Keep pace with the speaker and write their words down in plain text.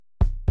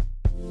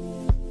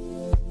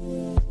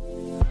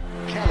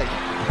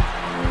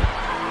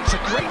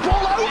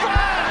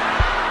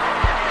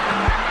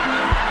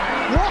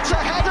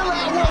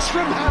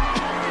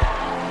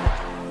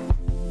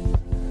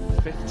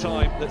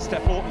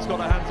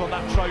on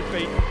that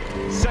trophy.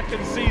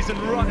 Second season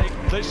running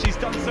that she's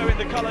done so in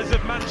the colours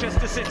of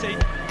Manchester City.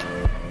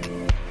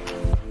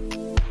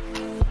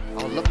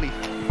 Oh, lovely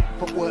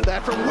footwork there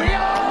from Weir!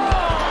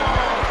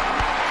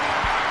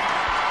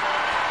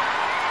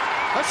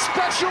 A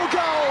special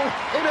goal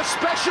in a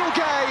special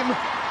game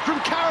from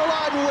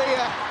Caroline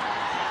Weir.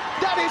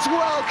 That is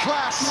world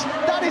class.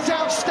 That is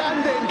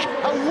outstanding.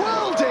 A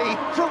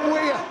worldie from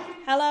Weir.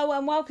 Hello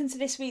and welcome to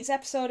this week's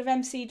episode of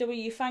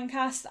MCW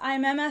Fancast.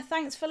 I'm Emma,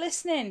 thanks for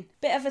listening.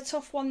 Bit of a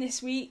tough one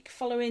this week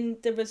following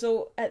the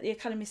result at the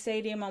Academy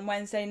Stadium on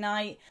Wednesday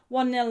night.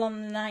 1-0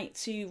 on the night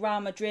to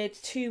Real Madrid,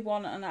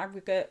 2-1 on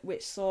aggregate,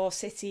 which saw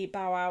City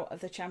bow out of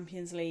the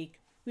Champions League.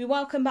 We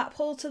welcome back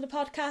Paul to the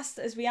podcast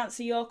as we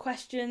answer your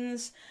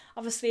questions.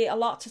 Obviously a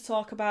lot to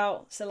talk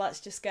about, so let's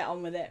just get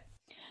on with it.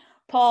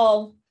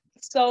 Paul,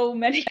 so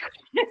many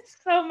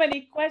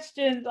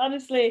questions.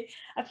 Honestly,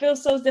 I feel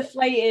so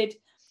deflated.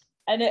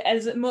 And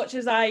as much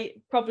as I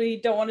probably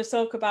don't want to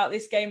talk about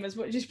this game, as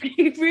much as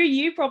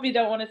you probably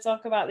don't want to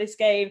talk about this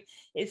game,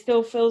 it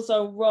still feels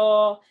so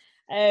raw.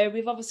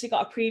 We've obviously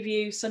got a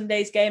preview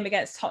Sunday's game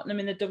against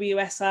Tottenham in the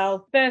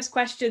WSL. First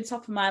question,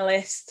 top of my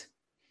list.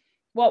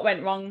 What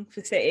went wrong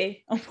for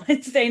City on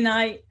Wednesday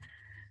night?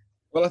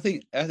 Well, I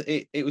think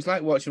it was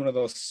like watching one of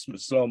those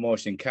slow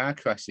motion car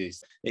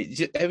crashes.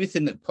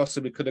 Everything that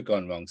possibly could have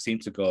gone wrong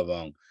seemed to go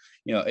wrong.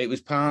 You know, it was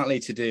partly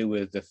to do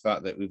with the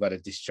fact that we've had a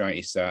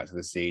disjointed start to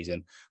the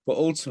season, but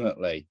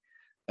ultimately,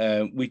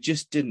 we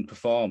just didn't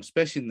perform,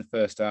 especially in the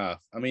first half.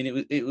 I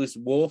mean, it was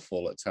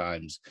woeful at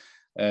times.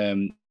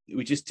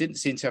 We just didn't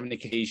seem to have any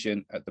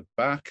cohesion at the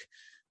back.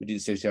 We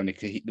didn't seem to have any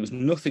cohesion. There was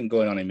nothing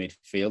going on in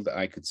midfield that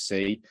I could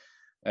see,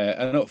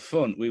 and up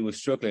front we were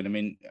struggling. I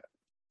mean,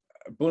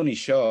 Bunny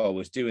Shaw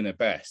was doing her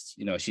best.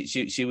 You know,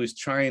 she was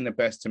trying her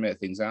best to make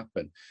things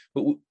happen.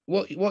 But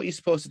what are you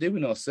supposed to do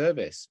with no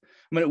service?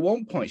 I mean, at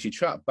one point she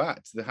tracked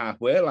back to the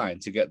halfway line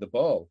to get the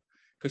ball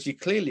because she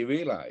clearly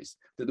realised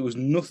that there was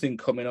nothing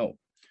coming up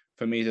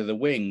from either the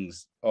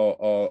wings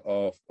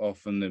or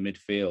from the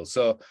midfield.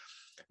 So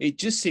it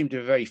just seemed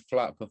a very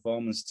flat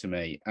performance to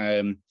me.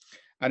 And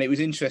it was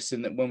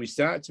interesting that when we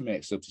started to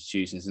make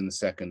substitutions in the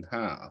second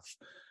half,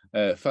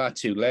 far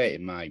too late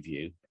in my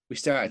view, we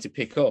started to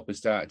pick up and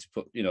started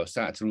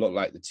to look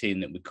like the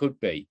team that we could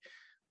be.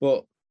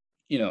 But,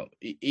 you know,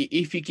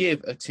 if you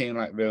give a team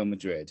like Real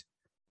Madrid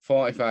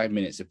 45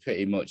 minutes of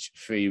pretty much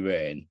free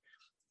rein,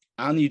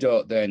 and you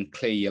don't then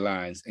clear your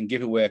lines and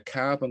give away a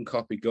carbon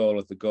copy goal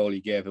of the goal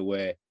you gave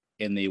away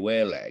in the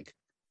away leg,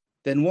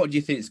 then what do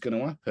you think is going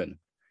to happen?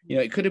 You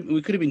know, we could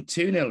have been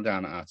 2-0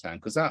 down at our time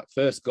because that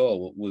first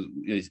goal was,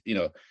 you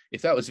know,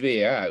 if that was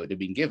VAR, it would have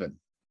been given.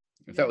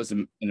 If that was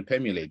in the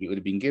Premier League, it would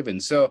have been given.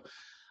 So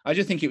I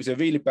just think it was a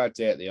really bad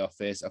day at the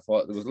office. I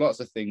thought there was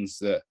lots of things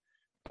that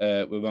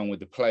were wrong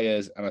with the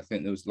players, and I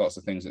think there was lots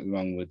of things that were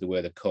wrong with the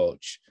way the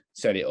coach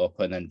set it up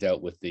and then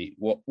dealt with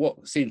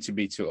what seemed to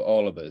be to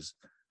all of us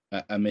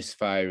a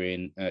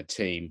misfiring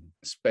team,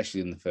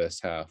 especially in the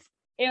first half.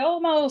 It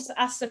almost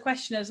asks the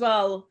question as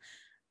well,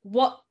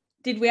 what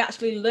did we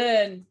actually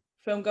learn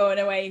from going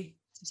away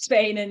to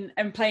Spain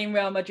and playing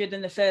Real Madrid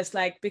in the first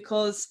leg?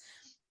 Because,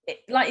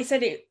 like you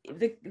said,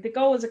 the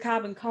goal was a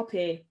carbon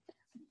copy.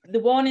 The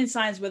warning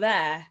signs were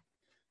there,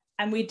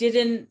 and we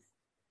just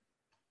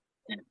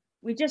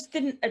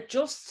didn't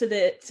adjust to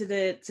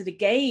the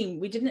game.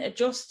 We didn't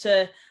adjust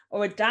to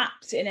or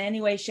adapt in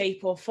any way,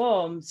 shape, or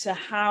form to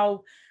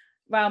how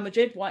Real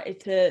Madrid wanted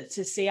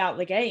to see out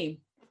the game.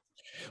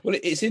 Well,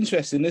 it's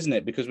interesting, isn't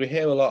it? Because we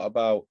hear a lot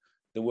about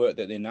the work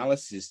that the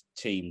analysis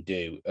team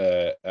do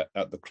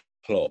at the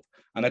club,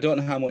 and I don't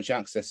know how much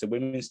access the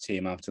women's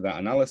team have to that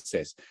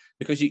analysis,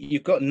 because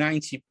you've got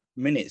 90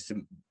 minutes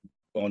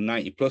or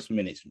 90 plus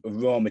minutes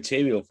of raw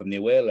material from the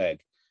away leg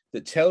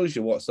that tells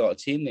you what sort of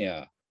team they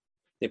are.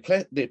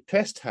 They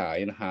pressed high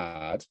and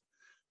hard.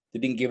 They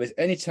didn't give us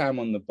any time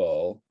on the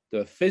ball.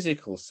 They're a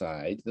physical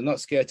side. They're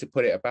not scared to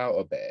put it about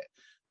a bit,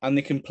 and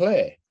they can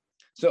play.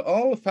 So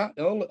all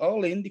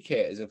the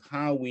indicators of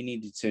how we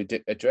needed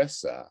to address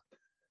that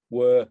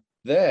were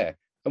there.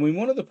 I mean,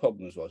 one of the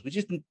problems was we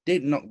just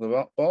didn't knock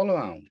the ball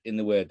around in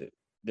the way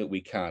that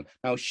we can.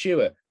 Now,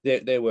 sure,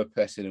 they were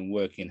pressing and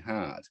working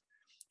hard,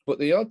 but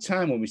the odd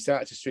time when we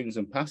started to string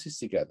some passes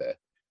together,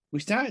 we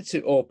started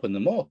to open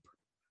them up.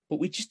 But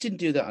we just didn't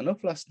do that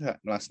enough last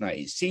night.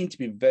 It seemed to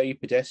be very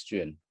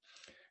pedestrian.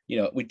 You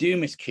know, we do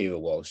miss Kira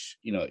Walsh.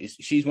 You know,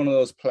 she's one of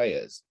those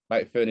players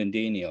like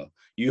Fernandinho.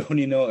 You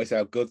only notice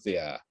how good they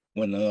are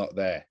when they're not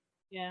there.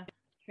 Yeah,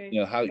 true.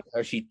 You know, how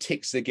she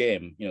ticks the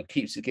game, you know,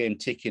 keeps the game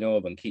ticking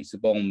over and keeps the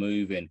ball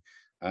moving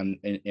and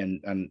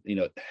you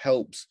know,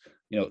 helps,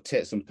 you know,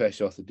 take some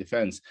pressure off the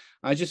defence.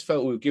 I just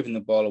felt we were giving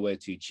the ball away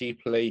too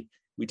cheaply.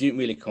 We didn't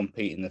really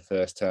compete in the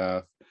first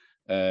half.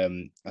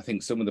 I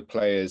think some of the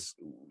players,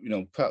 you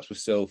know, perhaps were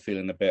still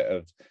feeling a bit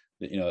of,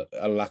 you know,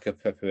 a lack of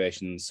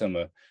preparation in the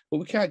summer, but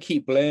we can't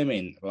keep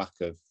blaming lack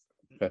of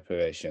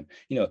preparation.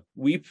 You know,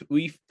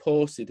 we've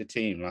posted a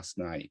team last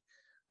night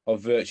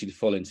of virtually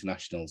full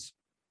internationals.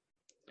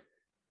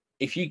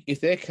 If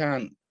they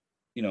can't,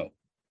 you know,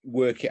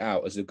 work it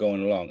out as they're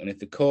going along. And if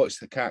the coach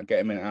can't get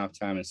them in at half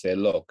time and say,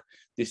 look,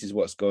 this is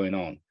what's going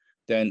on,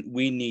 then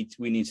we need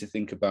to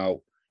think about,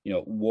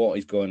 what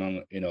is going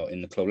on,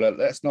 in the club.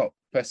 Let's not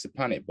press the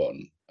panic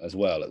button as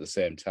well at the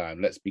same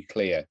time. Let's be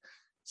clear.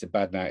 It's a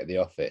bad night at the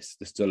office.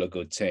 There's still a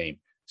good team,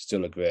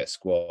 still a great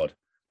squad.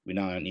 We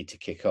now need to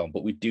kick on,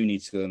 but we do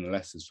need to learn the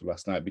lessons from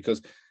last night,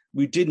 because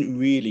we didn't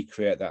really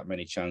create that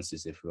many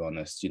chances, if we're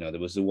honest. There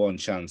was the one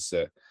chance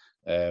that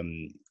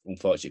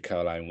unfortunately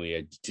Caroline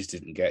Weir just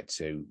didn't get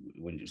to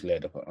when it was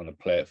laid up on a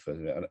plate for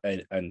her,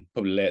 and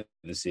probably later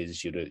in the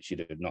season she'd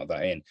have knocked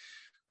that in.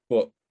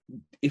 But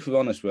if we're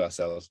honest with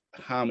ourselves,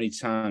 how many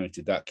times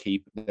did their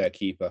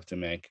keeper have to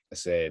make a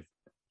save?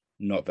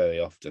 Not very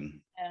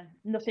often. Yeah,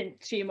 nothing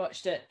too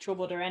much that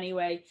troubled her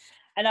anyway.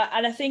 And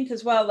I think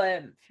as well,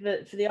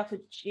 for the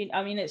opportunity,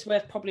 I mean, it's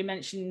worth probably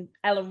mentioning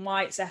Ellen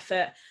White's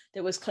effort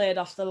that was cleared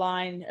off the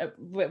line,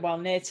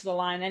 near to the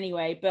line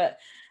anyway. But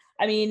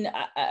I mean,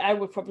 I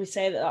would probably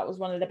say that was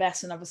one of the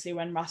best. And obviously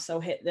when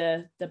Rasso hit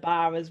the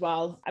bar as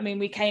well. I mean,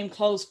 we came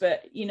close,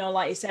 but,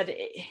 like you said,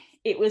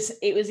 it was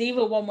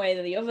either one way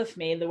or the other for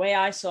me. The way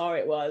I saw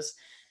it was,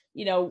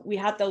 we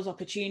had those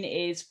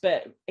opportunities,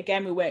 but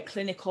again, we weren't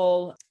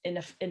clinical in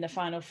the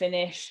final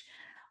finish,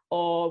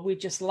 or we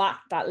just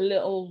lacked that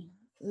little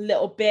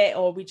bit,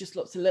 or we just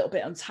looked a little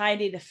bit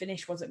untidy. The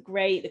finish wasn't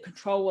great. The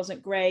control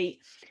wasn't great.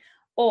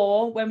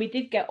 Or when we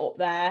did get up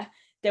there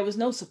was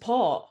no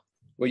support.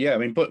 Well, yeah, I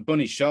mean,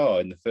 Bunny Shaw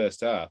in the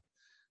first half,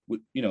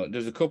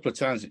 there's a couple of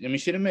times, I mean,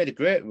 she'd have made a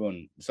great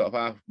run sort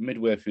of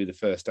midway through the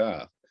first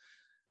half.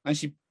 And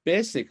she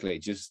basically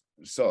just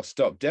sort of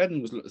stopped dead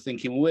and was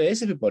thinking, where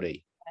is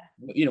everybody?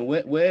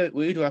 Where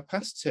do I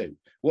pass to?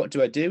 What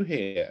do I do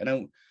here?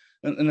 And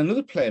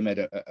another player made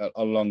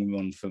a long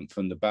run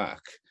from the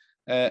back,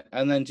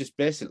 and then just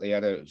basically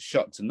had a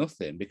shot to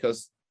nothing,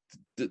 because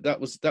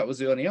that was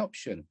the only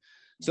option.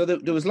 So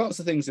there was lots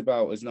of things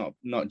about us not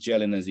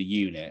gelling as a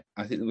unit.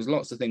 I think there was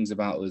lots of things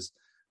about us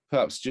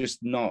perhaps just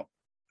not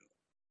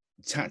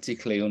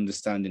tactically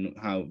understanding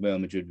how Real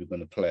Madrid were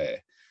going to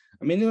play.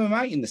 I mean, they were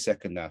right in the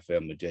second half,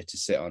 Real Madrid, to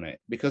sit on it,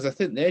 because I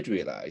think they'd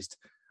realised,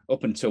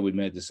 up until we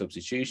made the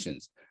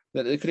substitutions,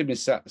 that they could have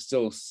been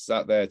still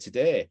sat there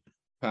today,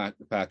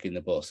 parking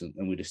the bus,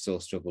 and we'd have still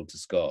struggled to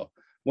score.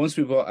 Once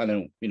we bought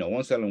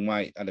once Ellen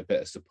White had a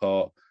bit of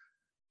support,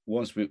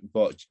 once we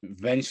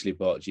eventually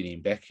brought Ginny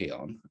and Becky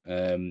on,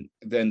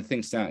 then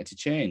things started to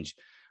change.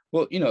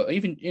 Well,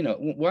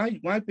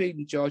 why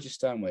bring Georgia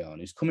Stanway on,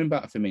 who's coming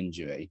back from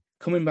injury,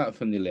 coming back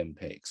from the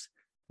Olympics,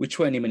 with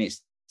 20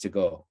 minutes to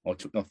go, or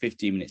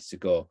 15 minutes to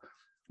go?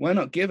 Why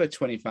not give her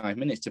 25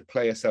 minutes to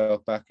play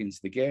herself back into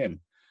the game?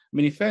 I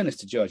mean, in fairness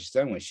to Georgia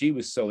Stanway, she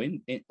was so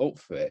up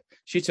for it.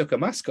 She took her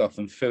mask off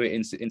and threw it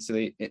into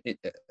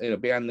the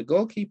behind the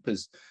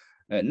goalkeeper's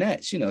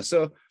nets.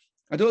 So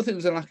I don't think there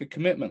was a lack of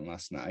commitment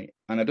last night,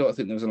 and I don't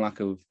think there was a lack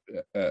of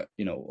a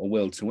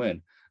will to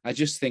win. I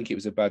just think it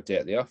was a bad day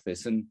at the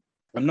office, and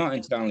I'm not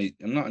entirely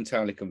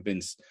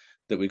convinced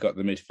that we got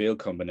the midfield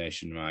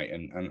combination right,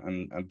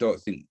 and I don't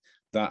think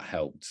that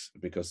helped,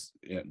 because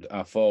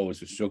our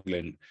forwards were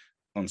struggling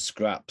on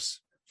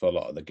scraps for a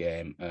lot of the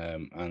game,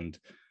 and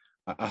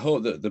I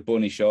hope that the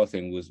Bunny Shaw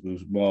thing was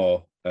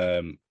more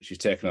she's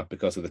taken off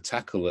because of the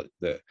tackle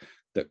that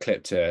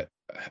clipped her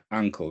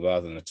ankle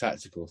rather than a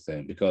tactical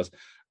thing, because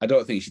I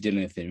don't think she did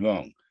anything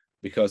wrong,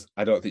 because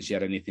I don't think she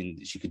had anything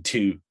that she could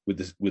do with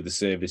the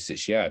service that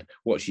she had.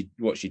 What she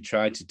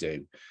tried to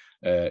do,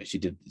 she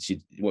did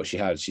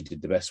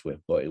the best with,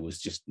 but it was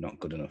just not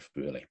good enough,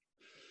 really.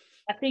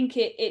 I think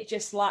it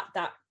just lacked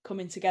that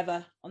coming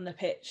together on the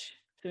pitch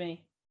for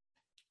me.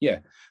 Yeah,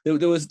 there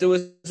was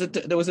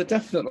a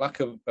definite lack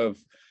of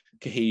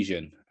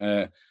cohesion,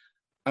 and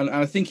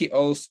I think it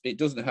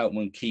doesn't help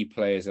when key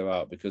players are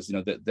out, because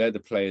they're the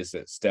players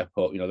that step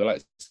up. The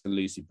likes of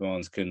Lucy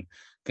Bronze can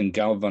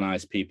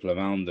galvanise people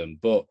around them,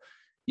 but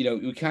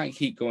we can't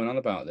keep going on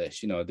about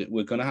this.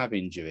 We're going to have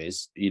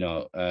injuries. We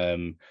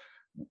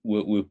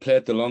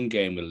played the long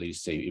game with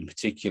Lucy, in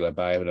particular,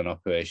 by having an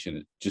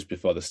operation just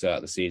before the start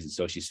of the season,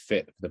 so she's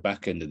fit for the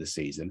back end of the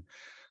season.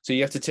 So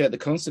you have to take the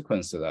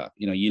consequence of that.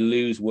 You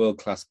lose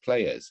world-class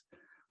players,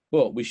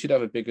 but we should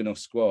have a big enough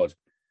squad,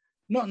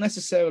 not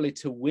necessarily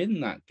to win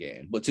that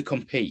game, but to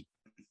compete.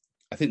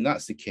 I think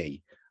that's the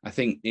key. I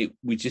think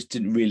we just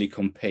didn't really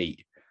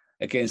compete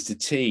against a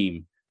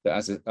team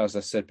that, as I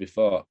said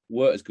before,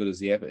 weren't as good as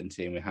the Everton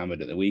team we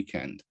hammered at the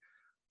weekend,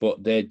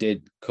 but they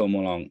did come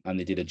along and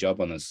they did a job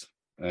on us.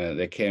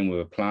 They came with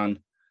a plan.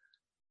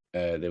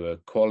 They were a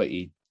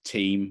quality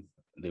team.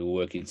 They were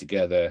working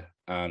together,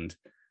 and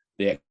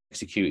they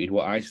executed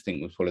what I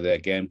think was probably their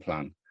game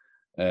plan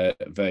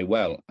very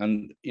well.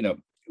 And,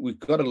 we've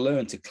got to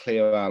learn to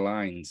clear our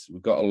lines.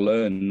 We've got to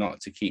learn not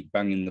to keep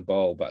banging the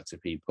ball back to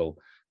people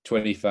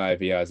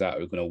 25 yards out.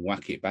 We're going to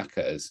whack it back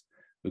at us.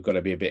 We've got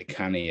to be a bit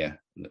cannier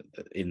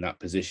in that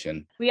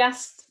position. We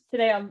asked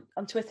today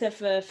on Twitter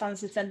for fans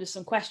to send us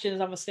some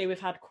questions. Obviously, we've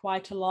had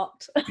quite a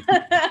lot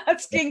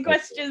asking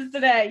questions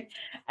today.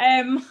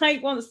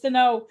 Mike wants to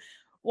know,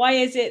 why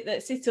is it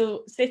that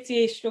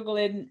City is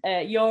struggling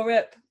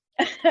Europe?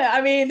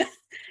 I mean,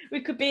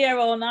 we could be here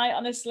all night,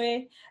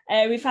 honestly.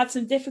 We've had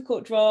some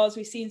difficult draws.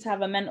 We seem to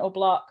have a mental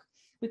block.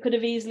 We could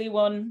have easily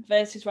won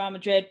versus Real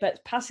Madrid,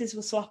 but passes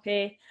were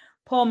sloppy,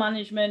 poor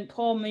management,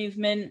 poor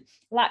movement,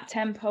 lack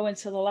tempo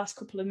until the last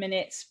couple of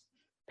minutes.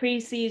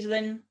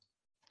 Pre-season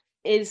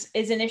is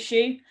an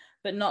issue,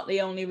 but not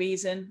the only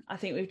reason. I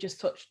think we've just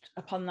touched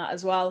upon that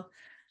as well.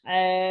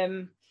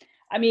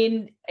 I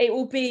mean, it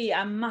will be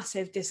a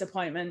massive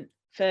disappointment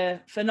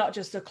for not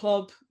just the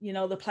club, you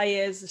know, the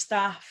players, the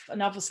staff,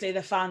 and obviously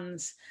the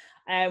fans.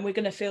 We're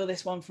going to feel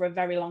this one for a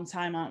very long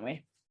time, aren't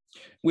we?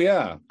 We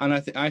are, and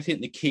I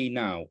think the key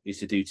now is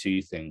to do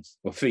two things,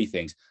 or three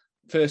things.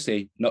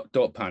 Firstly,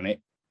 don't panic,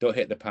 don't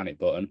hit the panic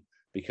button,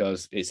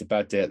 because it's a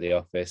bad day at the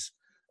office,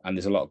 and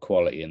there's a lot of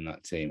quality in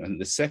that team.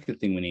 And the second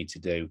thing we need to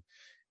do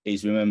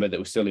is remember that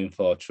we're still in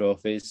 4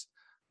 trophies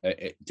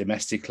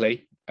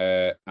domestically,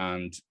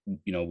 and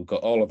you know we've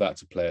got all of that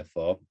to play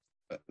for.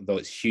 Though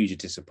it's hugely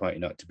disappointing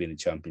not to be in the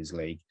Champions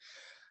League.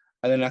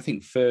 And then I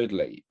think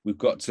thirdly, we've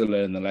got to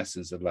learn the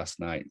lessons of last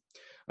night.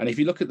 And if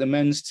you look at the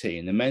men's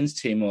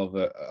team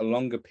over a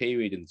longer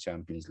period in the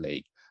Champions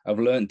League have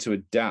learned to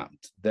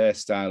adapt their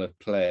style of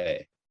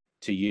play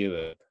to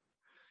Europe.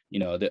 You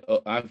know,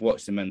 I've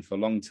watched the men for a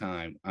long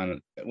time, and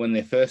when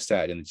they first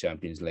started in the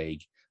Champions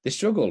League, they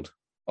struggled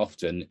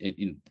often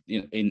in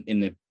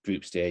the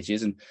group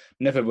stages and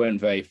never went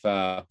very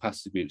far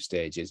past the group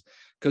stages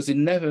because they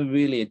never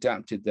really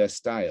adapted their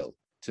style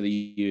to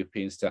the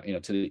European style, you know,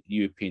 to the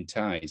European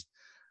ties.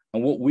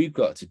 And what we've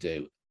got to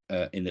do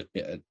in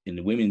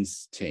the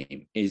women's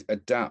team is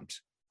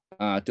adapt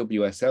our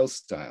WSL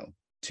style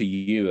to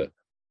Europe.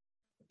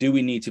 Do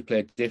we need to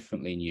play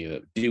differently in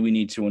Europe? Do we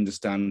need to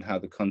understand how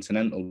the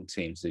continental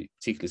teams,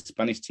 particularly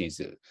Spanish teams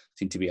that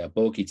seem to be our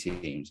bogey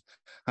teams,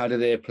 how do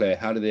they play?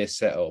 How do they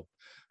set up?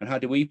 And how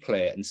do we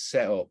play and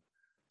set up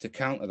to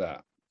counter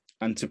that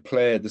and to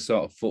play the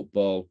sort of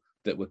football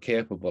that we're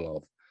capable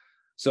of?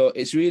 So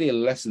it's really a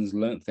lessons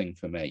learned thing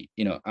for me.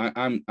 You know,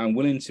 I'm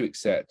willing to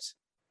accept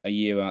a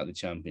year out of the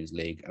Champions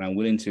League, and I'm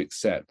willing to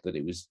accept that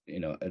it was,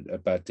 you know, a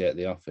bad day at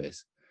the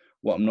office.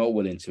 What I'm not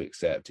willing to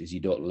accept is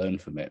you don't learn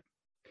from it.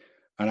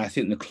 And I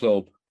think the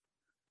club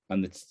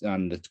and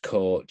the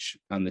coach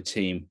and the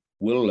team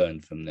will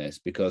learn from this,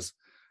 because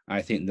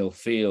I think they'll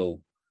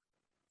feel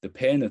the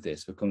pain of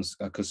this for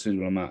a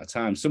considerable amount of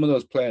time. Some of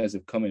those players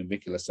have come in,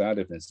 Vicky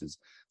Losada, for instance,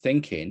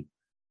 thinking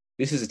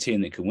this is a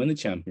team that can win the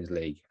Champions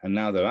League, and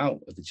now they're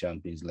out of the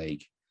Champions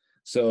League.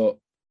 So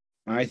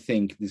I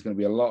think there's going to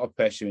be a lot of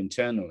pressure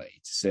internally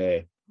to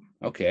say,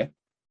 okay,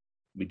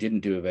 we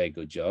didn't do a very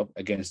good job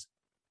against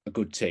a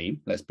good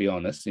team. Let's be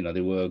honest. You know, they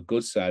were a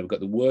good side. We've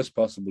got the worst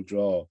possible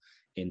draw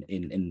in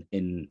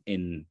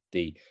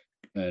the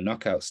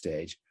knockout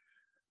stage,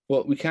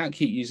 but we can't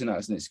keep using that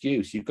as an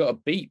excuse. You've got to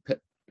beat.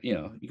 You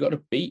know, you've got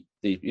to beat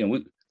the. You know,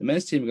 the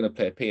men's team are going to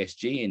play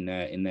PSG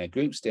in their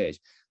group stage.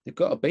 They've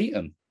got to beat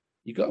them.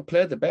 You've got to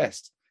play the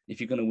best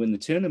if you're going to win the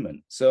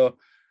tournament. So,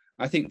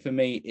 I think for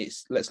me,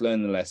 it's let's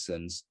learn the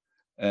lessons,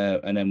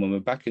 and then when we're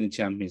back in the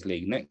Champions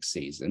League next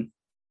season,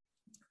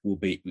 we'll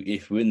be,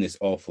 if we're in this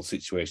awful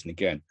situation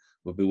again,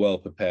 we'll be well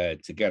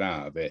prepared to get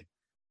out of it,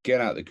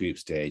 get out the group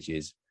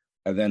stages,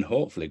 and then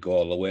hopefully go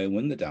all the way and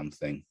win the damn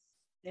thing.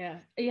 Yeah,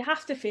 you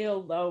have to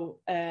feel though,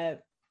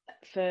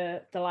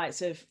 for the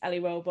likes of Ellie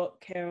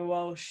Roebuck, Kira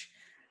Walsh,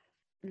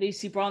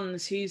 Lucy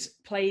Bronze, who's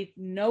played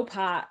no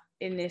part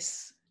in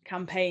this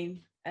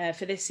campaign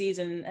for this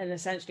season and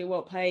essentially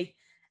won't play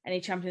any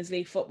Champions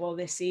League football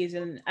this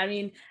season. I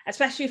mean,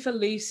 especially for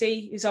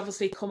Lucy, who's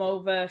obviously come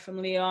over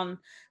from Lyon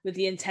with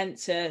the intent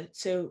to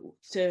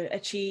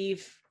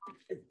achieve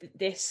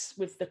this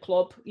with the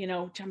club, you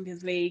know,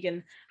 Champions League,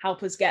 and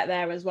help us get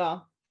there as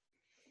well.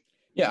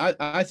 Yeah,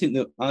 I think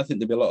there'll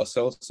be a lot of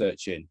soul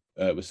searching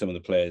with some of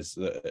the players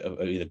that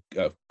have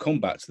either come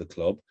back to the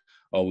club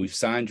or we've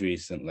signed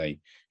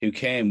recently, who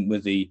came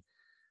with the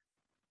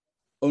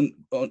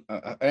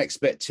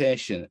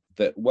expectation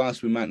that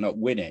whilst we might not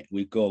win it,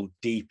 we go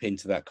deep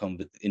into that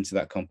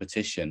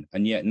competition,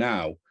 and yet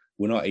now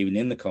we're not even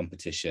in the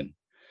competition.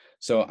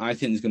 So I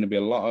think there's going to be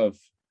a lot of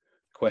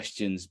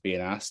questions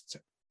being asked.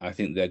 I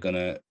think they're going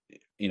to,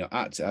 you know,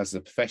 act as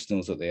the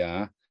professionals that they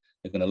are.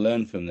 They're going to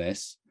learn from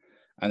this,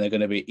 and they're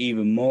going to be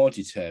even more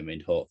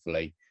determined,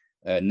 hopefully,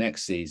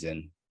 next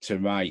season to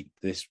right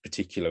this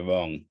particular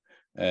wrong.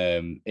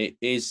 It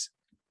is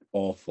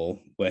awful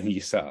when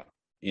you sat,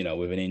 you know,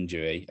 with an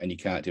injury and you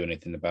can't do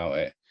anything about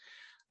it.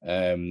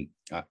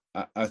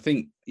 I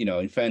think, you know,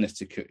 in fairness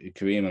to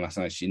Karima last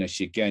night,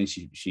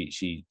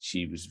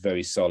 she was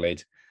very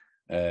solid.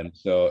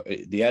 So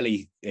the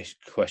Ellie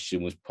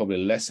question was probably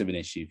less of an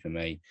issue for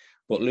me,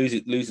 but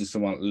losing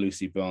someone like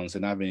Lucy Bronze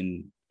and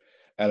having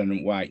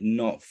Ellen White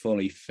not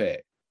fully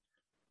fit,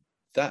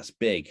 that's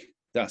big.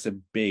 That's a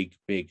big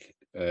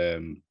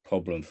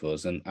problem for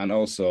us. And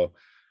also,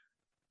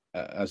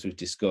 as we've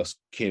discussed,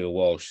 Kira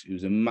Walsh, who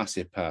was a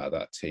massive part of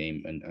that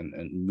team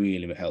and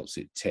really helps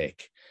it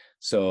tick.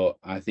 So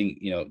I think,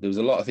 you know, there was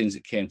a lot of things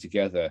that came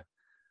together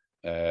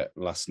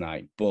last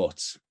night,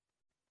 but,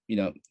 you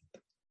know,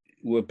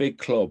 we're a big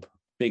club,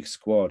 big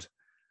squad.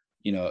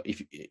 You know,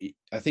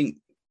 I think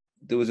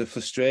there was a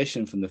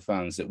frustration from the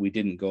fans that we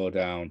didn't go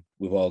down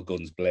with all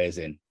guns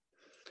blazing.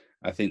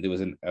 I think there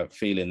was a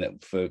feeling that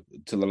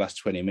till the last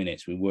 20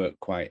 minutes, we weren't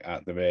quite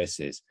at the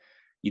races.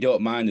 You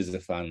don't mind as a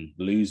fan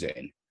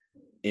losing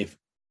if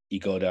you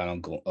go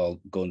down all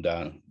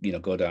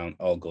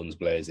guns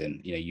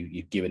blazing. You know,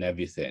 you've given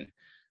everything.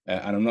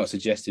 And I'm not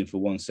suggesting for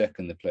 1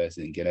 second the players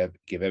didn't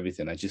give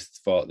everything. I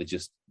just thought it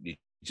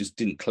just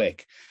didn't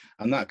click.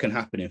 And that can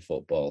happen in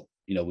football.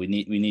 You know, we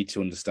need to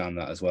understand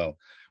that as well.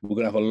 We're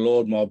going to have a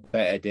load more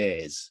better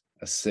days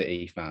as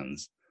City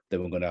fans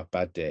than we're going to have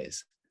bad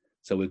days.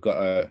 So we've got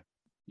to,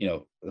 you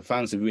know, the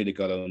fans have really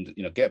got to,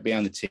 you know, get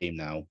behind the team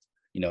now,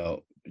 you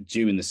know,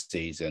 during the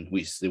season,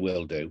 which they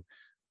will do,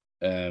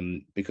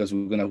 because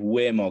we're going to have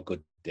way more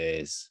good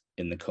days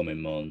in the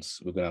coming months.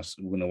 We're going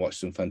to watch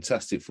some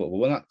fantastic football.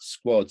 When that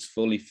squad's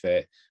fully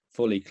fit,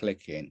 fully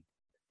clicking,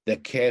 they're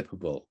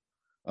capable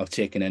of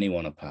taking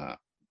anyone apart.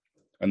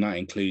 And that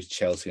includes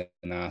Chelsea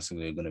and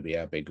Arsenal, who are going to be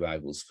our big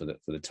rivals for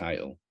the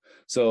title.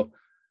 So,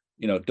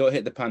 you know, don't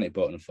hit the panic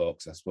button,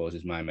 folks, I suppose,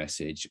 is my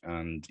message.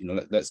 And, you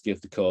know, let's give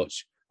the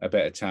coach a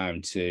better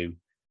time to,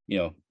 you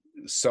know,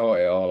 sort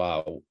it all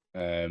out.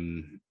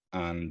 And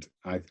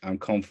I'm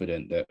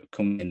confident that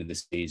coming into the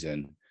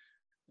season,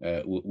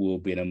 we'll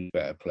be in a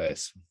better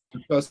place.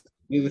 Because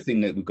the other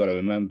thing that we've got to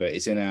remember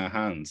is in our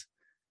hands.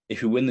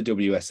 If we win the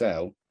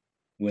WSL,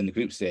 win the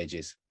group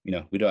stages, you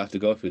know, we don't have to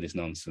go through this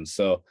nonsense.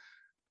 So,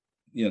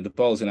 you know, the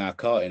ball's in our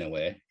court in a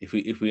way. If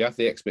we have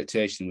the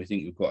expectation, we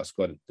think we've got a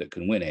squad that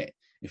can win it.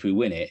 If we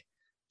win it,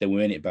 then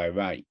we're in it by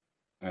right.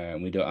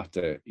 We don't have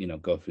to, you know,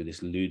 go through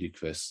this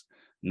ludicrous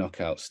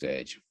knockout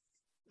stage.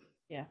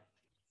 Yeah.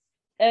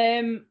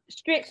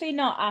 Strictly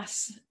Not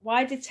asks,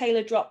 why did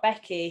Taylor drop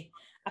Becky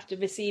after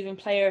receiving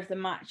Player of the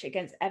Match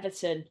against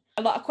Everton?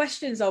 A lot of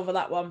questions over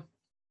that one.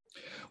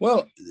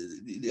 Well,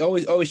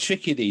 always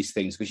tricky, these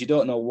things, because you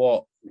don't know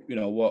what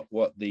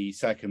the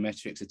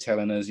psychometrics are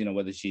telling us, you know,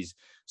 whether she's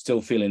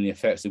still feeling the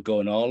effects of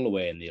going all the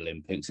way in the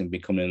Olympics and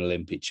becoming an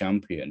Olympic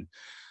champion.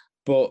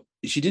 But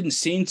she didn't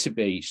seem to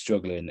be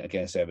struggling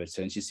against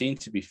Everton. She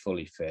seemed to be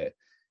fully fit.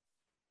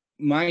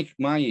 My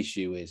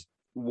issue is,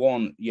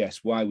 one, yes,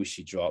 why was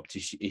she dropped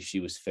if she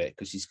was fit?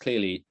 Because she's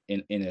clearly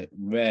in a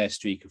rare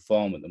streak of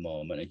form at the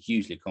moment and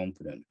hugely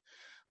confident.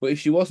 But if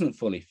she wasn't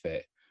fully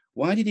fit,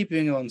 why did he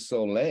bring her on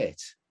so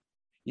late?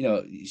 You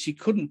know, she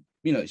couldn't,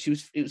 you know, it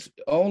was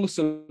all the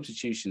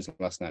substitutions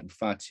last night were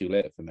far too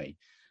late for me.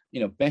 You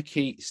know,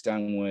 Becky,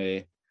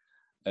 Stanway,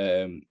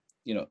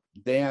 you know,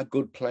 they are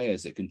good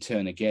players that can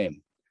turn a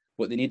game,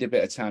 but they need a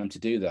bit of time to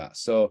do that.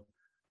 So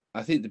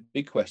I think the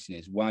big question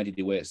is, why did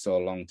he wait so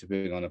long to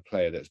bring on a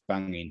player that's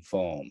banging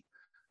form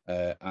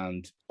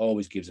and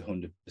always gives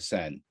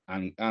 100%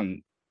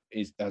 and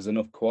has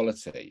enough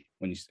quality,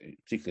 when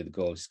particularly the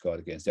goal he scored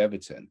against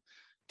Everton,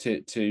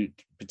 to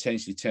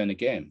potentially turn a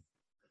game?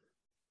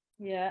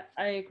 Yeah,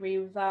 I agree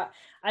with that.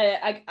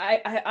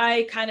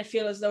 I kind of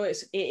feel as though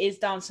it is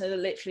down to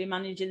literally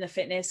managing the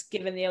fitness,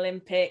 given the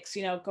Olympics,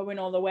 you know, going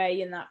all the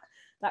way in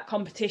that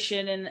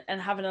competition and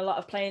having a lot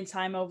of playing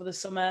time over the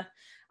summer.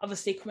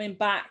 Obviously coming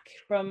back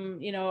from,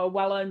 you know, a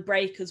well-earned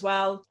break as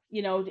well,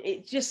 you know,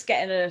 it just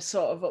getting her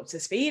sort of up to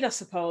speed, I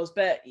suppose.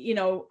 But, you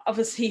know,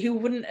 obviously I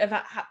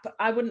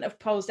wouldn't have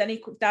posed any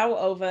doubt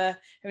over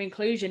her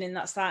inclusion in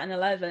that starting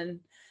 11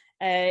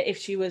 if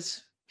she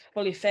was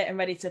fully fit and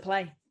ready to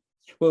play.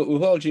 Well,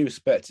 with all due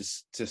respect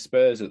to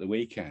Spurs at the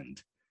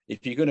weekend,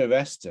 if you're going to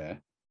rest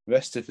her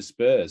for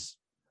Spurs.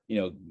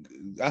 You know,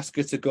 ask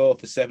her to go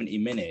for 70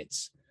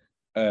 minutes,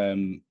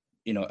 you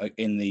know,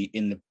 in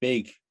the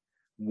big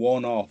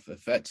one-off,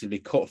 effectively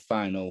cup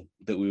final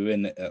that we were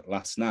in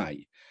last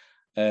night,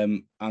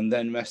 and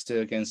then rest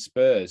her against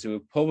Spurs, who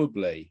are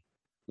probably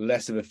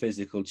less of a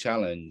physical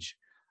challenge,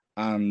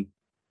 and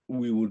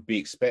we would be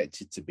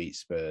expected to beat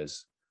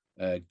Spurs,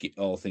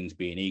 all things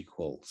being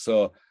equal.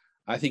 So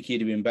I think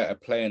he'd have been better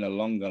playing her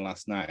longer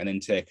last night and then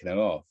taking her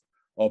off,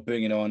 or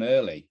bringing her on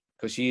early,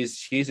 because she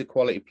is a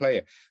quality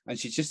player, and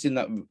she's just in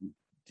that.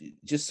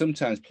 Just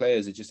sometimes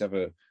players that just have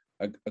a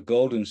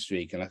golden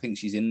streak, and I think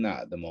she's in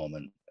that at the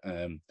moment.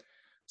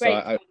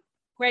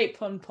 Great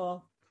pun,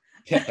 Paul.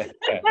 Yeah.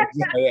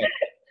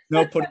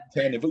 No pun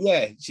intended, but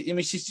yeah,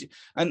 she's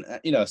and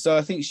you know, so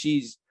I think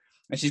she's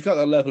got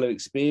that level of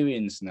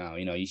experience now.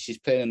 You know, she's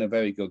playing on a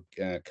very good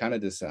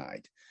Canada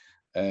side.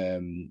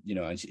 You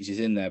know, and she's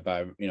in there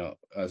by, you know,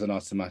 as an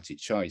automatic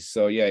choice.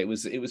 So yeah, it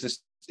was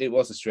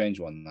a strange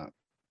one, that.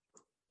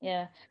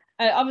 Yeah.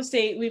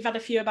 Obviously, we've had a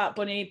few about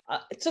Bunny.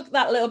 It took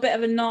that little bit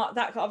of a knot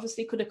that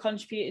obviously could have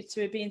contributed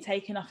to it being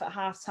taken off at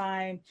half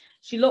time.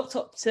 She looked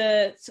up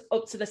to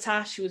the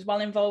task. She was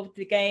well involved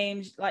in the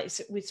game. Like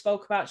we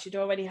spoke about, she'd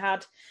already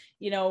had,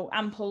 you know,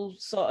 ample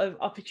sort of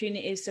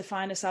opportunities to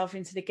find herself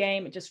into the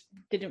game. It just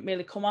didn't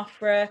really come off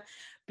for her.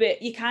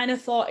 But you kind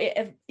of thought,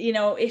 you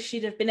know, if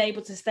she'd have been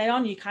able to stay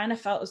on, you kind of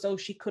felt as though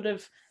she could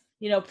have,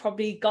 you know,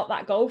 probably got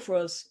that goal for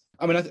us.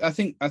 I mean, I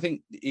think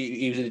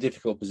he was in a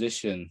difficult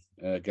position,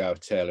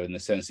 Gareth Taylor, in the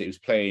sense that he was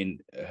playing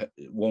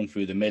one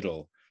through the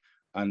middle,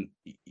 and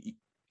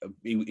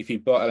if he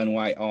brought Ellen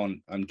White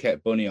on and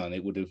kept Bunny on, he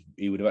would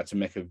have had to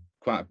make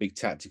quite a big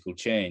tactical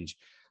change.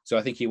 So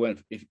I think he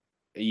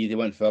either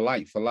went for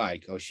like,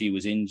 or she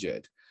was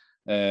injured.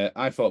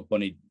 I thought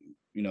Bunny,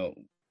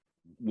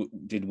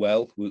 did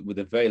well with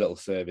a very little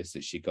service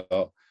that she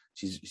got.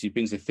 She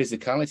brings a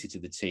physicality to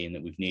the team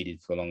that we've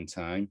needed for a long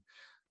time.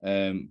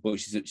 But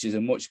she's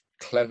a much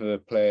cleverer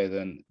player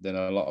than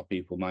a lot of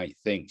people might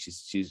think.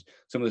 She's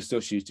some of the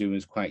stuff she was doing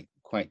was quite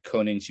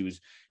cunning. She was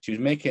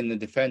making the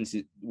defense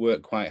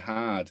work quite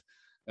hard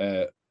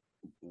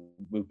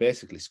with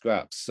basically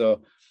scraps.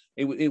 So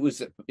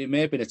it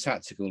may have been a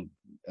tactical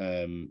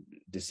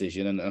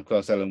decision, and of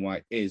course Ellen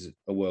White is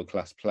a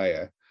world-class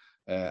player,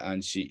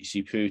 and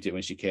she proved it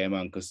when she came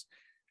on, because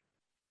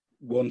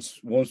once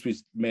we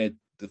made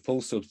the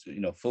full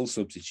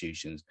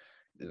substitutions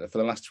for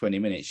the last 20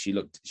 minutes, she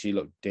looked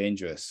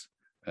dangerous,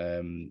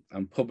 and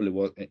probably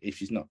was, if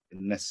she's not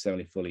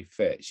necessarily fully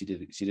fit, she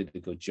did a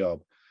good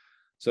job.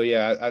 So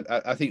yeah,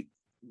 I think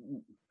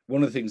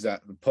one of the things the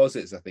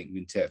positives I think we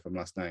can take from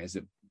last night is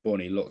that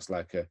Bonnie looks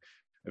like a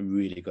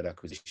really good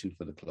acquisition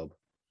for the club.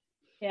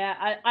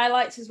 Yeah, I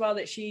liked as well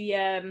that she's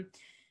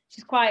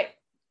quite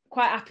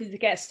happy to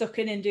get stuck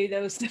in and do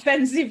those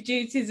defensive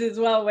duties as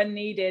well when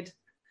needed.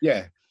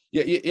 Yeah.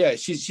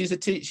 She's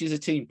a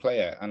team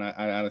player, and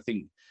I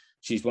think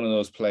she's one of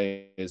those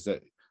players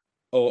that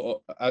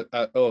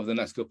over the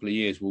next couple of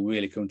years will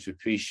really come to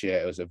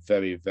appreciate her as a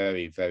very,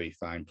 very, very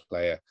fine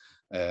player,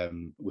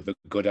 with a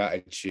good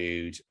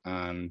attitude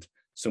and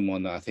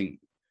someone that I think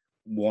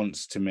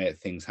wants to make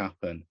things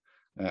happen.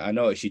 I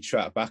know she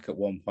tracked back at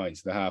one point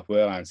to the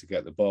halfway line to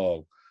get the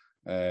ball,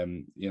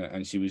 and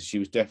she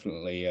was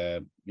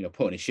definitely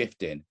putting a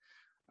shift in,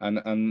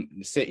 and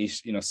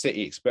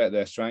City expect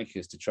their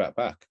strikers to track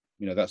back.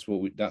 That's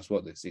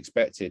what's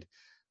expected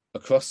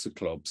across the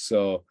club.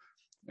 So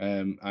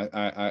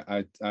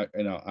I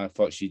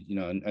thought she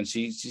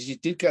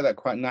did get that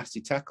quite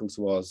nasty tackle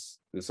towards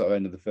the sort of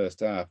end of the first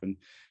half, and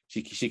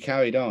she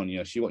carried on.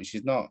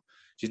 She's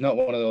not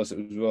one of those that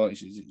was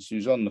she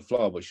was on the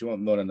floor, but she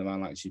wasn't rolling the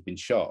man like she'd been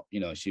shot.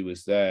 She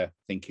was there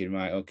thinking,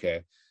 right,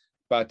 okay,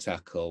 bad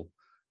tackle,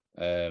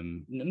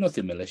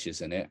 nothing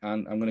malicious in it,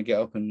 and I'm going to get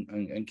up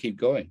and keep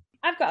going.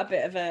 I've got a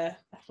bit of a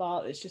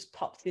thought that's just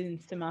popped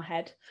into my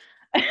head.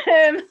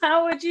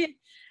 How would you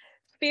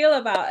feel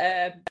about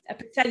a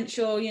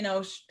potential,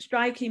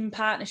 striking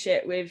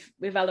partnership with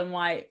Ellen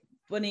White,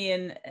 Bunny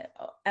and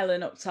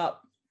Ellen up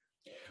top?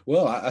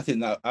 Well, I think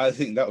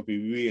that would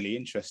be really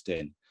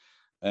interesting,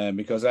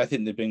 because I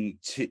think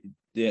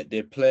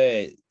they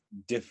play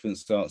different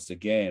sorts of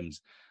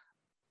games.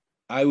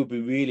 I would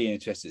be really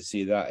interested to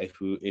see that if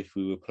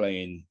we were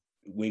playing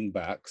wing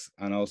backs,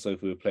 and also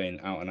if we were playing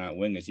out and out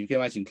wingers. You can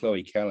imagine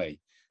Chloe Kelly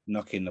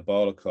knocking the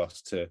ball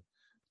across to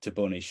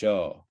Bunny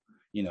Shaw.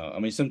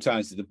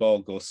 Sometimes the ball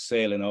goes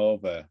sailing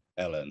over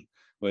Ellen,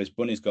 whereas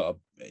Bunny's got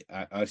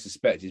I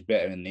suspect is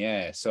better in the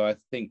air. So I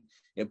think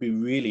it'll be a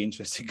really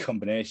interesting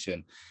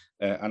combination,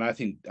 and I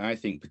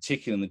think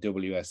particularly in the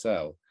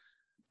WSL,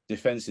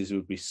 defenses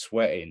would be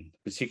sweating,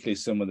 particularly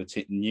some of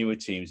the newer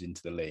teams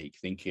into the league,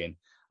 thinking,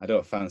 I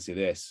don't fancy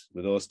this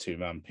with those two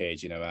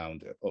rampaging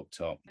around up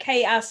top.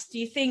 Kate asked, do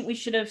you think we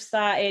should have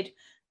started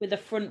with a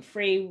front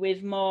three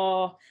with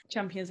more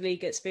Champions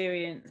League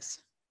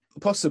experience?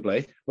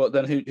 Possibly, but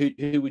then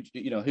who would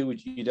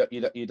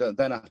you'd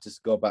then have to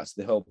go back to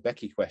the whole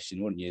Becky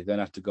question, wouldn't you? Then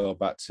have to go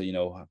back to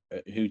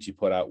who do you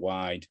put out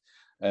wide?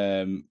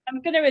 I'm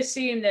going to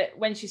assume that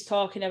when she's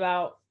talking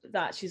about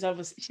that, she's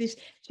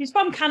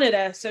from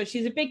Canada, so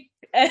she's a big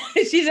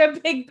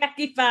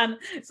Becky fan.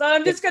 So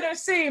I'm just going to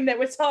assume that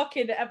we're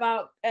talking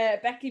about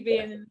Becky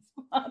being in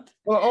the squad.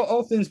 Well,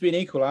 all things being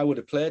equal, I would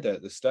have played her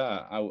at the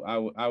start.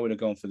 I would have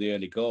gone for the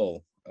early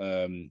goal,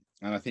 and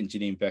I think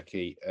Janine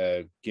Becky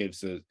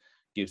gives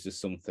us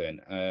something.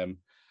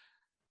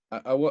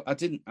 I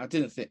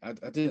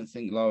didn't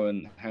think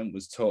Lauren Hemp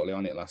was totally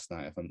on it last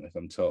night. If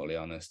I'm totally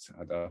honest,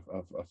 I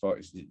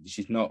thought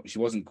she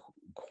wasn't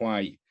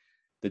quite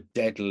the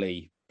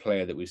deadly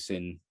player that we've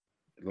seen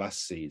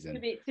last season.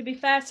 To be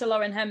fair to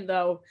Lauren Hemp,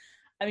 though,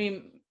 I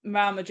mean,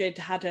 Real Madrid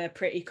had her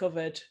pretty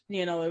covered.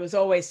 There was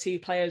always two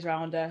players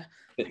around her.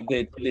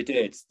 They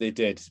did,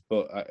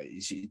 but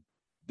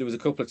there was a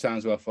couple of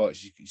times where I thought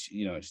she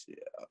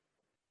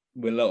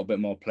with a little bit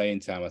more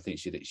playing time, I think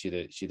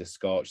she'd have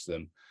scorched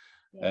them.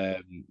 Yeah.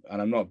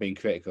 And I'm not being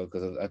critical,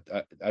 because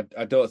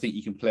I don't think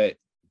you can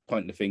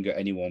pointing the finger at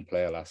any one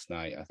player last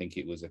night. I think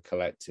it was a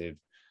collective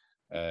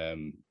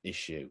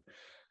issue.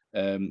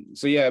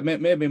 So yeah,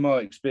 maybe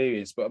more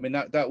experience, but I mean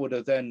that would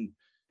have then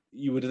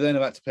you would have then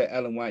had to put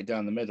Ellen White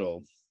down the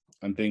middle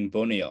and bring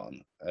Bunny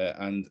on,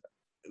 and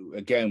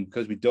again,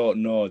 because we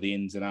don't know the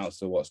ins and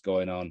outs of what's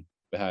going on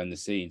behind the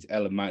scenes,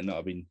 Ellen might not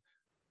have been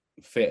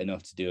fit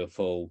enough to do a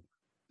full,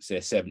 say,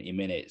 70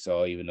 minutes,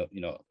 or even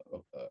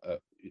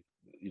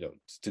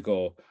to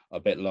go a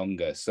bit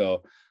longer.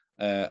 So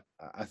I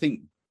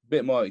think a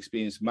bit more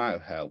experience might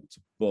have helped,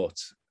 but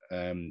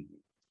I'm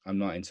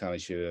not entirely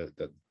sure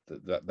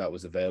that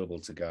was available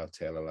to Gareth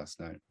Taylor last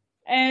night.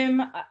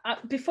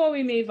 Before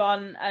we move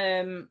on,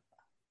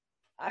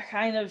 I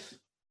kind of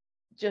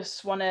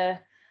just want to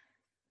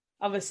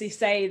obviously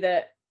say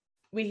that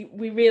we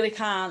really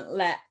can't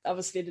let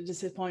obviously the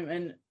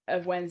disappointment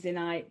of Wednesday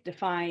night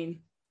define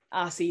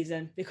our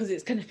season, because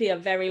it's going to be a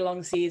very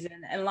long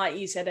season, and like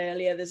you said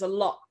earlier, there's a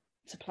lot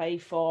to play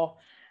for.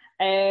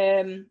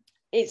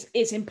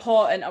 It's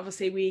important.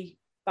 Obviously, we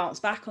bounce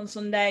back on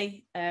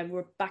Sunday.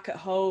 We're back at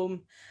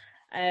home.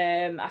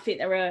 I think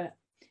there are,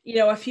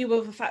 a few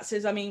other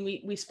factors. I mean,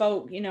 we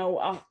spoke,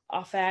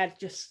 off air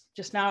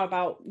just now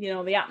about,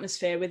 the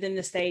atmosphere within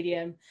the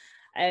stadium,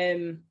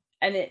 and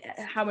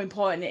how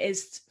important it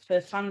is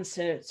for fans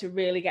to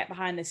really get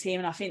behind the team.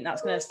 And I think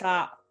that's going to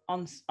start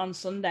on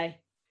Sunday.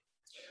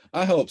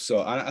 I hope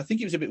so. And I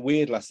think it was a bit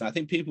weird last night. I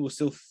think people were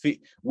still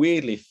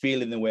weirdly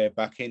feeling their way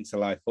back into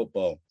live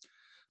football.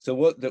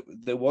 So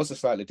there was a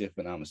slightly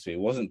different atmosphere. It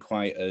wasn't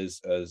quite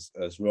as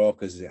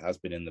raucous as it has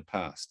been in the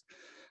past,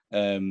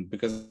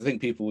 because I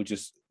think people were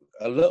just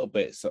a little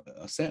bit,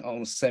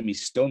 almost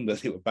semi-stunned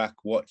that they were back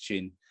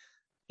watching,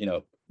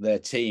 their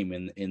team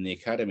in the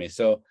academy.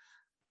 So,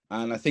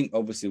 and I think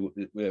obviously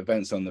with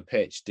events on the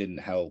pitch didn't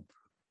help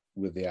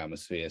with the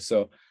atmosphere.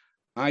 So,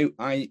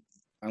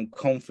 I'm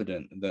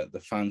confident that the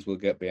fans will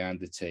get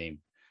behind the team.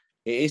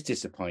 It is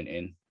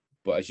disappointing,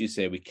 but as you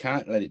say, we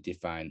can't let it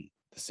define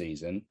the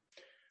season.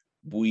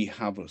 We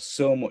have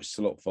so much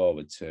to look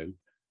forward to.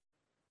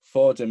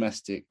 4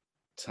 domestic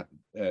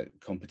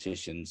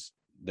competitions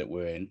that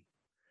we're in.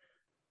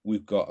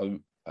 We've got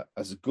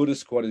as good a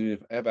squad as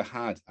we've ever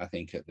had, I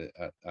think,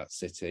 at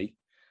City.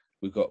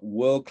 We've got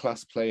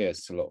world-class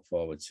players to look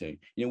forward to.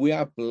 We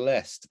are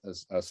blessed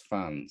as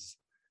fans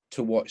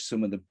to watch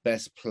some of the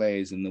best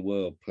players in the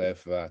world play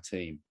for our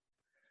team.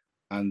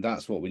 And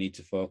that's what we need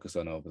to focus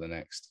on over the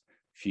next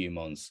few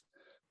months.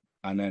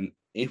 And then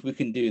if we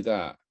can do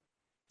that,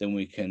 then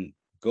we can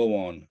go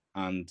on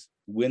and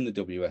win the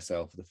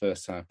WSL for the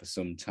first time for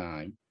some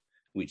time,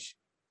 which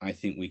I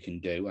think we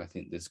can do. I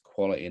think there's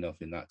quality enough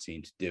in that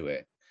team to do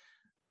it.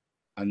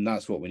 And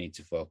that's what we need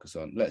to focus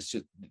on. Let's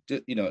just,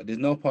 there's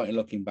no point in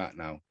looking back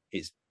now.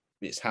 It's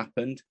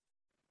happened.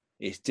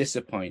 It's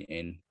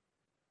disappointing.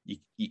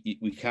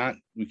 We can't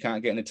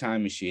get in a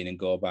time machine and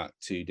go back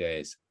 2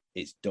 days.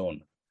 It's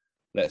done.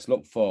 Let's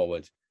look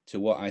forward to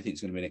what I think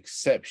is going to be an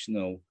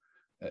exceptional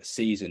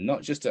season,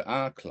 not just at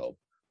our club,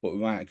 but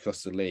right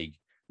across the league.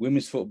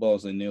 Women's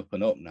football's in the up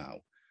and up now,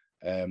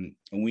 and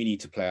we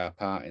need to play our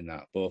part in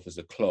that, both as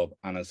a club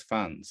and as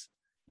fans.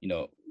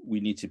 We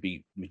need to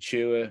be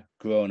mature,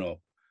 grown up,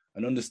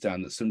 and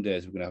understand that some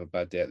days we're going to have a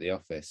bad day at the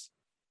office.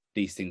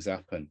 These things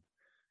happen.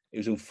 It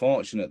was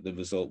unfortunate the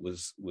result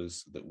was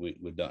that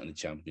we're not in the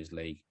Champions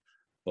League,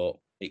 but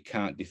it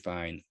can't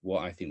define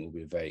what I think will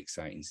be a very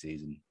exciting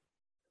season.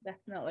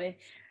 Definitely.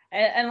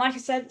 And like I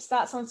said, it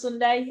starts on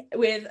Sunday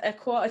with a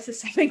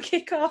 7:15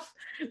 kickoff,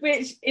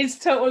 which is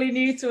totally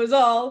new to us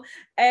all,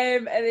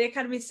 at the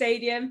Academy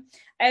Stadium.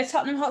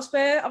 Tottenham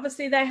Hotspur,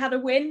 obviously they had a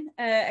win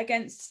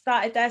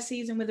started their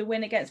season with a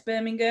win against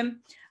Birmingham.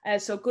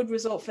 So good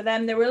result for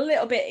them. They were a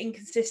little bit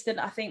inconsistent,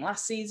 I think,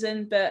 last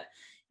season, but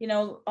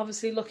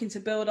obviously looking to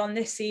build on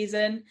this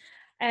season.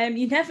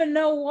 You never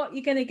know what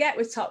you're going to get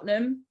with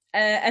Tottenham.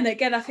 And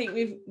again, I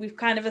think we've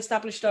kind of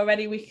established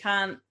already we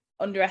can't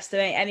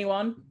underestimate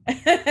anyone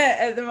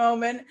at the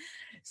moment.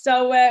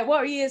 So what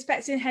are you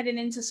expecting heading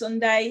into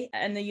Sunday?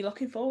 And are you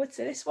looking forward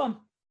to this one?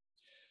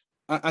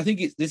 I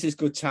think this is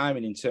good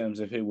timing in terms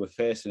of who we're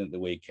facing at the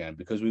weekend,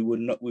 because we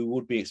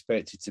would be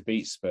expected to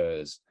beat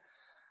Spurs.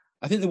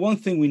 I think the one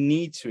thing we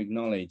need to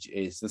acknowledge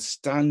is the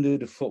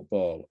standard of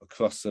football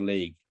across the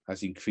league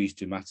has increased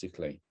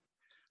dramatically.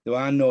 There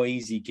are no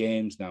easy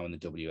games now in the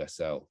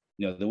WSL.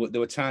 There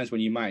were times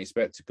when you might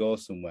expect to go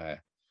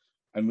somewhere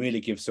and really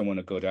give someone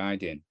a good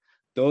hiding.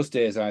 Those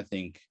days, I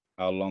think,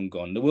 are long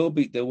gone. There will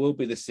be the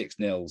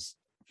 6-0s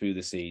through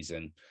the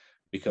season,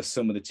 because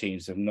some of the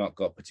teams have not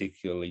got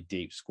particularly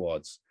deep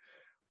squads.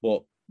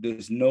 But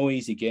there's no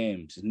easy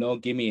games. There's no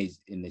gimmies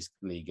in this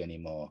league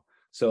anymore.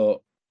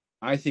 So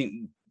I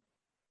think,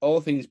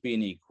 all things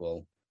being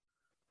equal,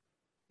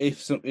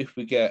 if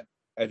we get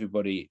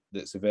everybody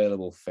that's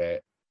available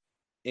fit,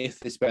 if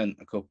they spent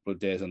a couple of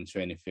days on the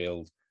training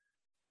field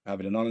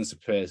having an honest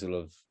appraisal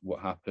of what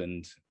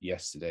happened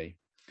yesterday,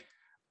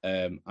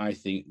 I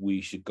think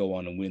we should go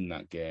on and win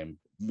that game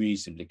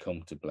reasonably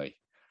comfortably.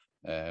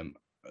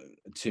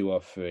 2 or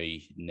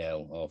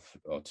 3-0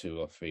 or 2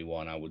 or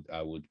 3-1,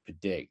 I would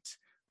predict.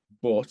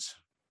 But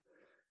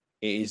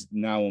it is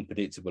now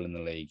unpredictable in the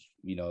league.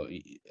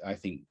 I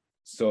think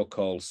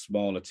so-called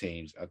smaller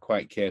teams are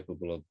quite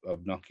capable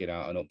of knocking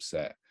out an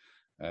upset.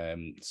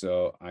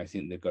 So I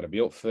think they've got to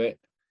be up for it.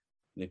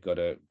 They've got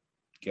to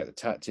get the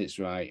tactics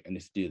right, and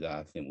if they do that,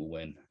 I think we'll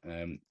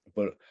win.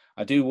 But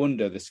I do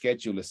wonder, the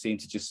schedulers seem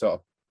to just sort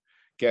of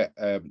get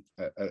a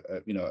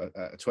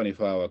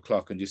 24-hour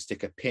clock and just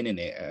stick a pin in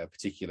it at a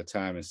particular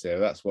time and say,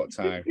 that's what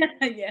time.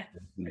 Yeah,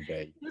 it's going to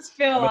be. Just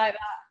feel like that.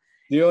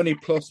 The only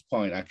plus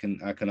point I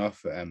can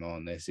offer Emma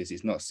on this is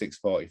it's not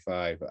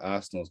 6:45 at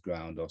Arsenal's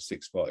ground or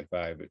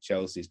 6:45 at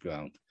Chelsea's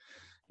ground.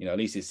 At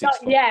least it's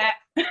 6 Not yet.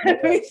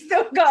 We've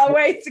still got a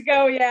way to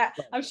go yet.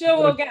 I'm sure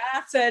we'll get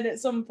our turn at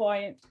some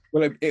point.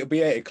 Well, it'll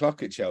be 8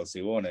 o'clock at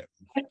Chelsea, won't it?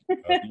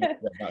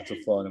 Get back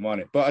till 4 in the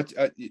morning. But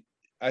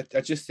I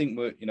just think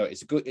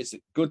it's a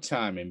good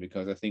timing,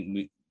 because I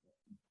think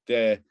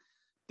they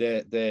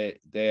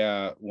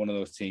are one of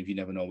those teams you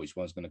never know which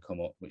one's going to come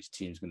up, which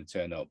team's going to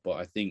turn up. But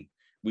I think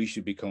we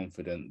should be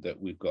confident that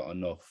we've got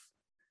enough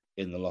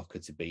in the locker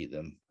to beat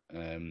them,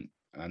 and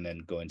then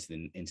go into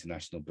the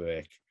international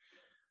break.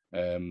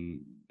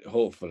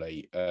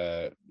 Hopefully,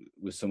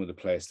 with some of the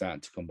players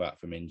starting to come back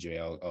from injury,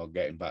 or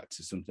getting back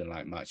to something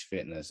like match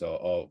fitness,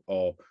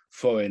 or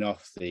throwing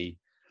off the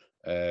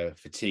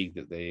fatigue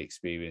that they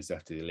experienced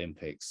after the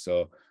Olympics.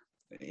 So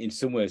in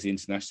some ways, the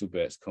international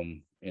breaks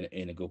come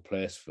in a good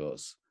place for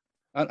us,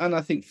 and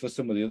I think for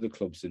some of the other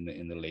clubs in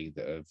the league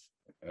that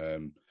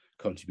have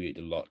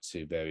contributed a lot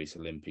to various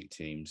Olympic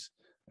teams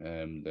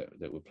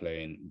that were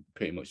playing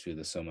pretty much through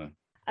the summer.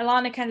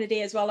 Alana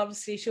Kennedy as well,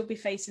 obviously she'll be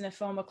facing a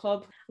former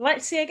club. I'd like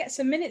to see her get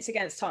some minutes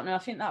against Tottenham. I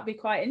think that'd be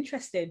quite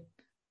interesting.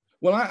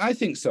 Well, I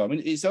think so. I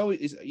mean,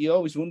 you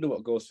always wonder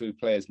what goes through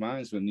players'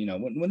 minds when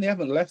they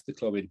haven't left the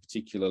club in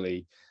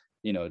particularly,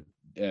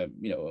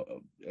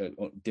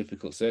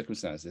 difficult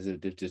circumstances.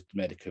 They've just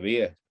made a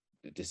career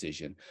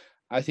decision.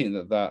 I think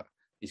that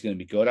is going to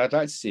be good. I'd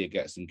like to see her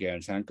get some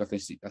game time. I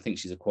think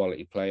she's a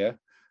quality player.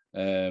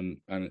 And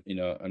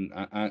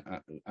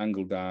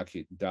Angel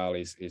Dahl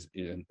is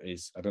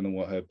I don't know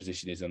what her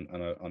position is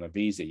on a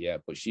visa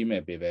yet, but she may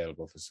be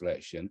available for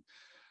selection.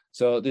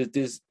 So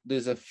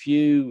there's a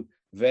few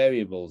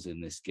variables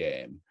in this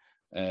game,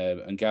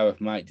 and Gareth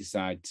might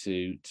decide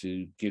to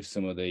give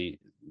some of the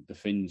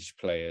fringe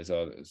players,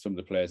 or some of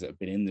the players that have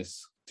been in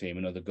this team,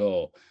 another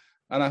go.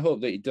 And I hope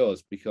that he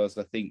does, because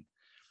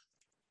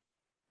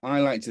I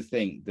like to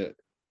think that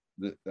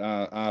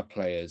our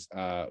players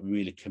are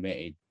really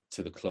committed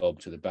to the club,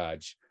 to the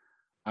badge.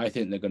 I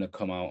think they're going to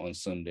come out on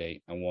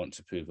Sunday and want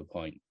to prove a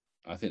point.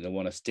 I think they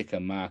want to stick a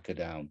marker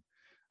down.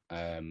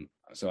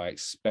 So I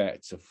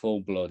expect a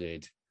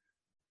full-blooded,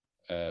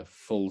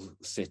 full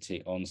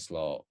City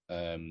onslaught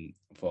from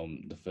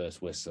the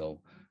first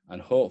whistle,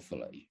 and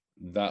hopefully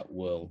that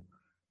will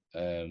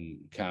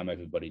calm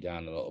everybody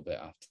down a little bit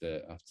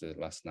after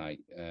last night,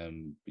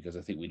 because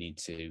I think we need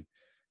to,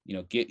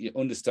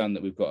 understand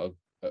that we've got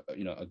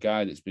a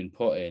guy that's been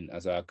put in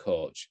as our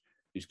coach,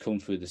 who's come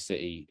through the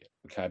City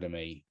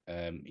academy.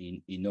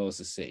 He knows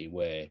the City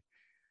way,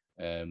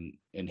 and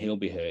he'll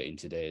be hurting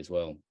today as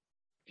well.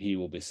 He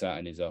will be sat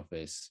in his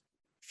office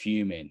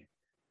fuming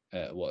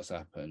at what's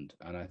happened,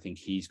 and I think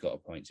he's got a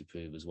point to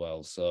prove as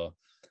well. So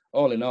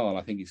all in all,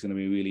 I think it's going to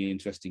be a really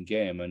interesting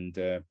game, and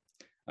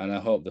I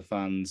hope the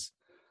fans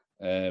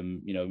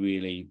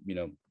really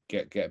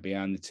get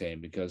behind the team,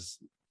 because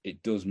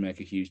it does make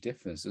a huge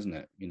difference, doesn't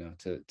it,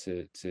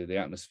 to the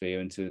atmosphere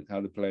and to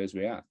how the players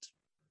react.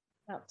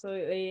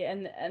 Absolutely.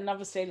 And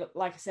obviously,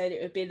 like I said,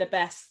 it would be the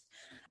best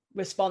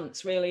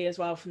response really as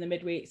well from the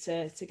midweek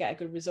to get a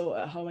good result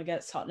at home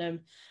against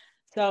Tottenham.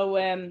 So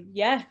I'm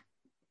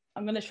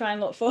going to try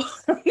and look forward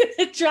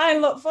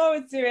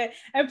to it,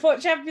 and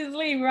put Champions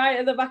League right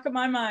at the back of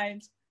my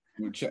mind.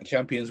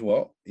 Champions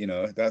what?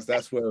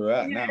 That's where we're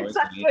at now.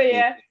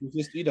 Exactly.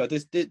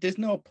 There's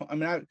no. I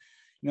mean,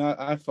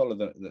 I follow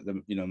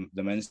the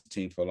men's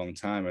team for a long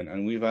time,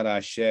 and we've had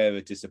our share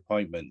of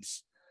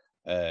disappointments.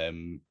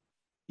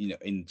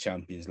 In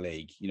Champions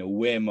League,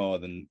 way more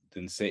than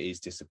City's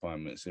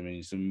disappointments. I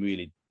mean, some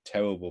really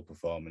terrible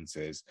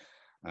performances,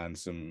 and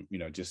some,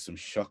 just some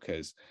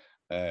shockers.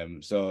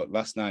 So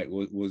last night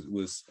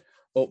was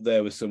up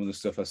there with some of the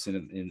stuff I've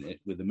seen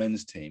with the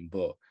men's team,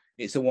 but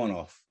it's a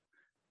one-off.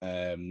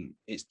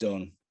 It's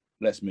done.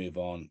 Let's move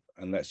on,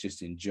 and let's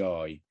just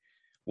enjoy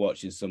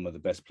watching some of the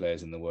best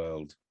players in the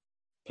world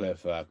play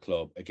for our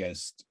club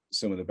against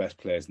some of the best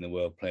players in the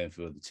world playing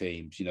for other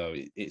teams.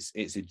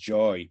 It's a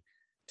joy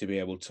to be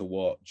able to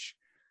watch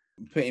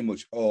pretty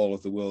much all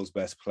of the world's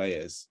best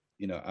players,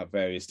 at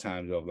various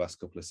times over the last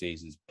couple of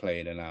seasons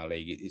playing in our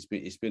league. It's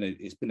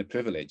been a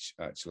privilege,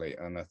 actually,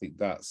 and I think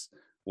that's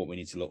what we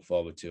need to look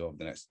forward to over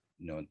the next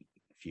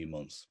few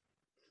months.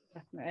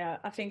 Definitely.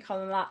 I think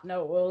on that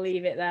note, we'll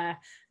leave it there.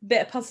 A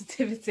bit of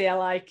positivity, I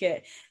like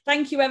it.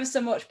 Thank you ever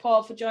so much,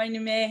 Paul, for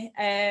joining me.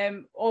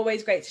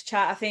 Always great to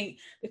chat. I think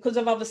because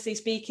of obviously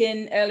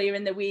speaking earlier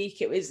in the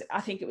week, it was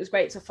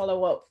great to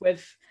follow up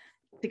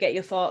to get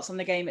your thoughts on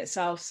the game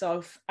itself.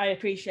 So I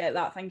appreciate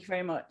that. Thank you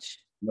very much.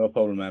 No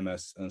problem,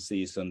 MS, and see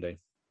you Sunday.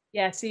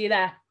 Yeah, see you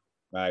there.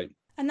 Bye.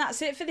 And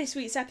that's it for this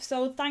week's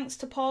episode. Thanks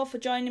to Paul for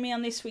joining me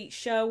on this week's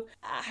show.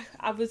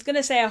 I was going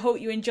to say I hope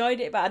you enjoyed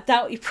it, but I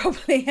doubt you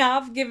probably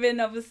have, given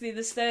obviously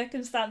the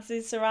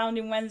circumstances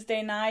surrounding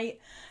Wednesday night.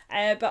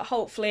 But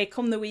hopefully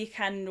come the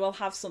weekend we'll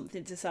have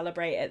something to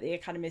celebrate at the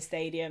Academy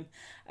Stadium.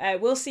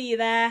 We'll see you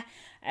there.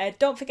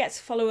 Don't forget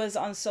to follow us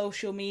on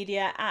social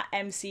media at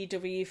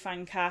MCW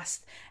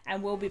Fancast,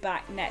 and we'll be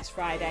back next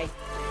Friday.